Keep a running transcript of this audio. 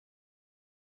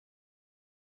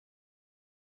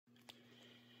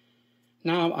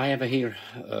Now I have here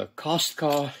a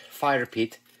Costco fire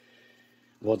pit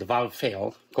where the valve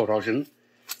failed, corrosion.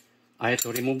 I had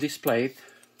to remove this plate,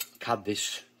 cut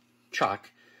this chuck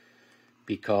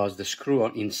because the screw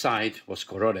on inside was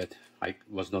corroded. I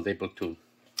was not able to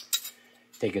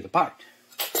take it apart.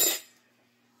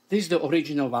 This is the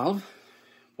original valve.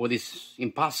 What is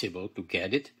impossible to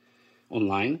get it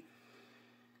online.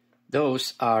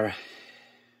 Those are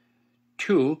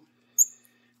 2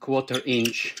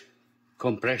 1/4-inch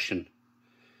compression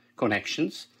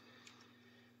connections.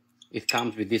 It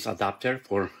comes with this adapter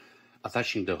for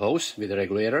attaching the hose with the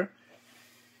regulator.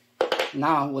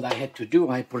 Now what I had to do,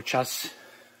 I purchased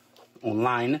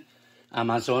online,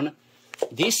 Amazon,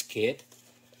 this kit,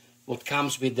 what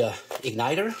comes with the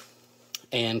igniter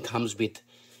and comes with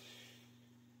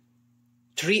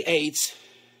 3/8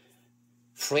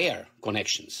 flare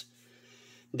connections.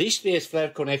 This 3/8 flare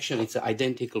connection is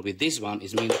identical with this one.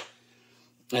 It means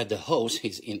the hose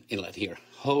is inlet here.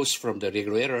 Hose from the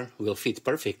regulator will fit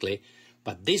perfectly,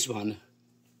 but this one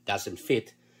doesn't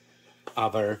fit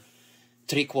our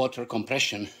 3/4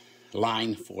 compression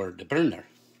line for the burner.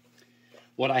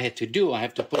 What I had to do, I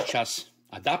have to purchase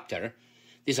adapter.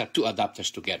 These are 2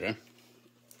 adapters together.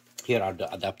 Here are the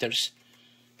adapters.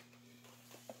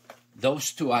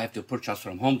 Those 2 I have to purchase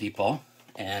from Home Depot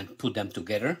and put them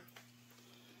together.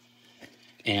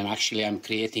 And actually I'm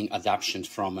creating adaptions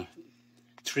from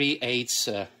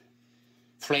 3/8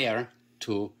 flare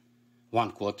to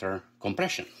 1/4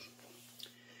 compression.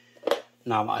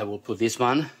 Now I will put this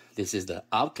one. This is the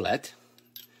outlet.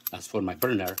 That's for my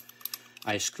burner.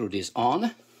 I screw this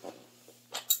on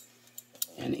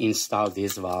and install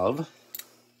this valve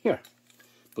here.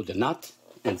 Put the nut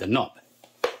and the knob.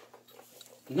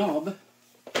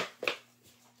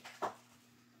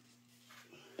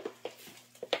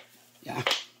 Yeah,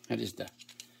 that is the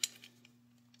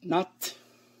nut.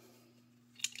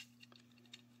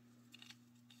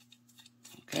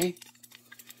 Okay,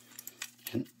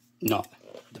 and knob.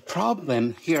 The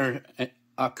problem here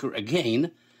occur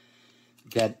again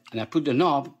that when I put the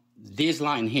knob, this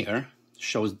line here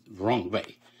shows the wrong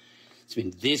way. It's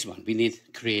been this one we need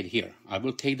to create here. I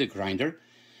will take the grinder,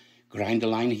 grind the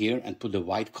line here, and put the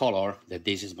white color that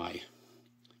this is my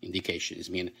indication. It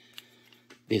means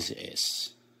this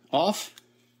is off,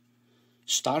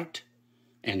 start,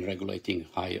 and regulating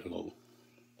high or low.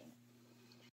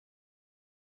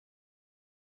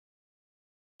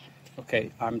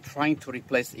 Okay, I'm trying to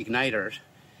replace the igniter,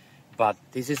 but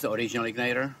this is the original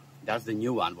igniter. That's the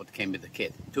new one, what came with the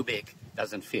kit. Too big,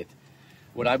 doesn't fit.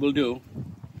 What I will do,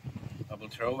 I will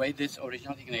throw away this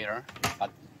original igniter,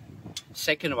 but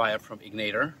second wire from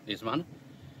igniter, this one,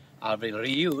 I will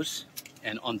reuse,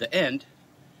 and on the end,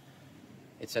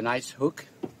 it's a nice hook,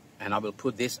 and I will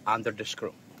put this under the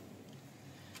screw.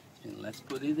 And let's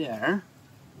put it there.